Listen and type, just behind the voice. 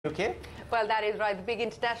Okay. Well, that is right. The big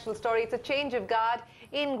international story. It's a change of guard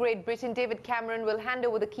in Great Britain. David Cameron will hand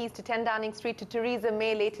over the keys to 10 Downing Street to Theresa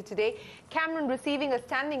May later today. Cameron receiving a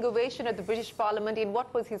standing ovation at the British Parliament in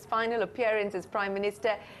what was his final appearance as Prime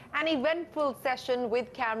Minister. An eventful session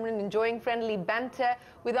with Cameron enjoying friendly banter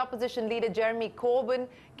with Opposition Leader Jeremy Corbyn.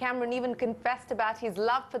 Cameron even confessed about his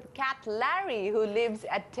love for the cat Larry, who lives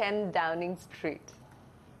at 10 Downing Street.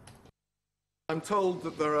 I'm told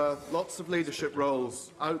that there are lots of leadership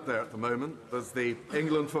roles out there at the moment. There's the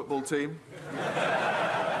England football team.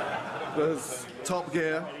 There's Top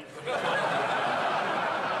Gear.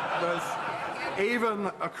 There's even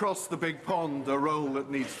across the big pond a role that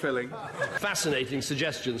needs filling. Fascinating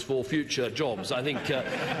suggestions for future jobs, I think,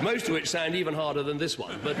 most of which sound even harder than this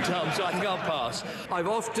one, but so I think I'll pass. I've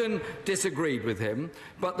often disagreed with him,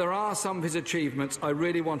 but there are some of his achievements I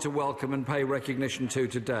really want to welcome and pay recognition to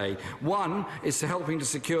today. One is helping to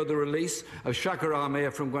secure the release of Shakar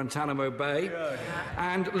Amir from Guantanamo Bay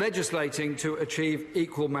and legislating to achieve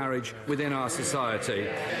equal marriage within our society.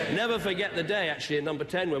 Never forget the day, actually, in number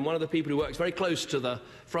 10, when one of the people who works very close to the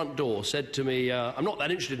front door said to me, I'm not that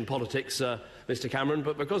interested in politics, Mr. Cameron,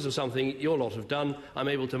 but because of something your lot have done, I'm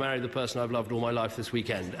able to marry the person I've loved all my life this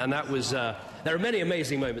weekend. And that was, there are many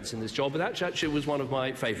amazing moments in this job, but that actually was one of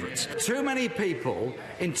my favourites. Too many people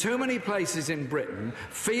in too many places in Britain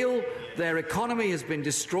feel their economy has been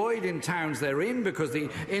destroyed in towns they're in because the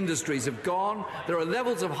industries have gone. There are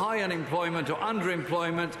levels of high unemployment or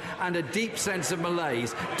underemployment and a deep sense of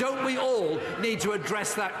malaise. Don't we all need to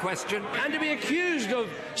address that question? And to be accused of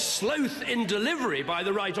sloth in delivery by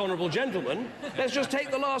the right honourable gentleman, let's just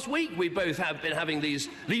take the last week. We both have been having these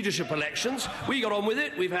leadership elections. We got on with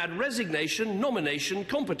it. We've had resignation, nomination,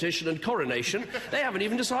 competition and coronation. They haven't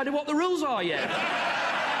even decided what the rules are yet.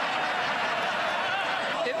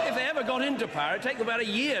 If they ever got into power, it'd take them about a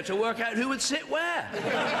year to work out who would sit where.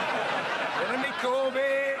 Jeremy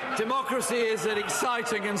Corbyn! Democracy is an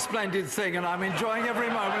exciting and splendid thing, and I'm enjoying every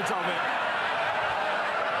moment of it.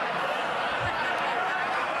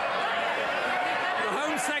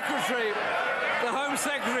 The Home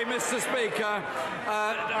Secretary, Mr. Speaker,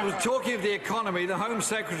 was talking of the economy. The Home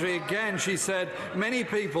Secretary, again, she said, many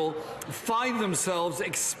people find themselves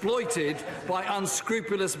exploited by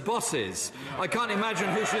unscrupulous bosses. I can't imagine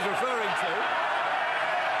who she's referring to.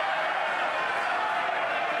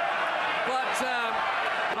 But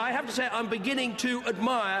I have to say, I'm beginning to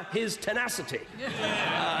admire his tenacity.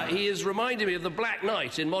 He is reminding me of the Black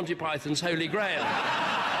Knight in Monty Python's Holy Grail.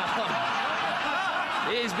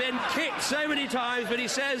 He's been kicked so many times, but he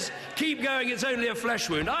says, keep going, it's only a flesh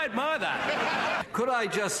wound. I admire that. Could I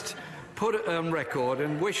just put it on record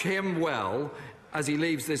and wish him well as he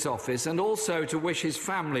leaves this office, and also to wish his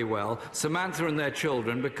family well, Samantha and their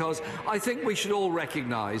children, because I think we should all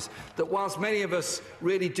recognise that whilst many of us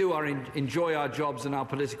really do enjoy our jobs and our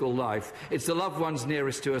political life, it's the loved ones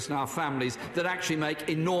nearest to us and our families that actually make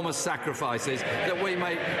enormous sacrifices that we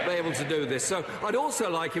may be able to do this. So I'd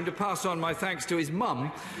also like him to pass on my thanks to his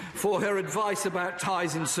mum for her advice about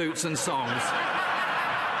ties and suits and songs.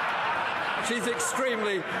 It's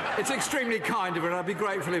extremely kind of her, and I'd be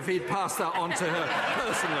grateful if he'd pass that on to her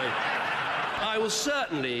personally. I will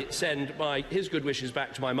certainly send his good wishes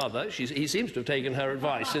back to my mother. He seems to have taken her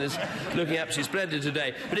advice and is looking absolutely splendid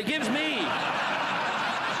today. But it gives me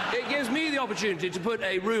the opportunity to put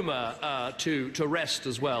a rumour to rest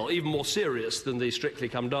as well, even more serious than the Strictly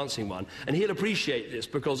Come Dancing one. And he'll appreciate this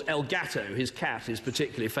because El Gato, his cat, is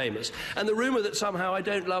particularly famous. And the rumour that somehow I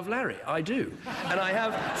don't love Larry. I do. And I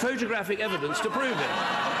have photographic evidence to prove it.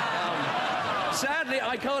 Sadly,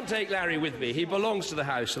 I can't take Larry with me. He belongs to the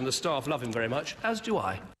house and the staff love him very much, as do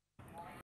I.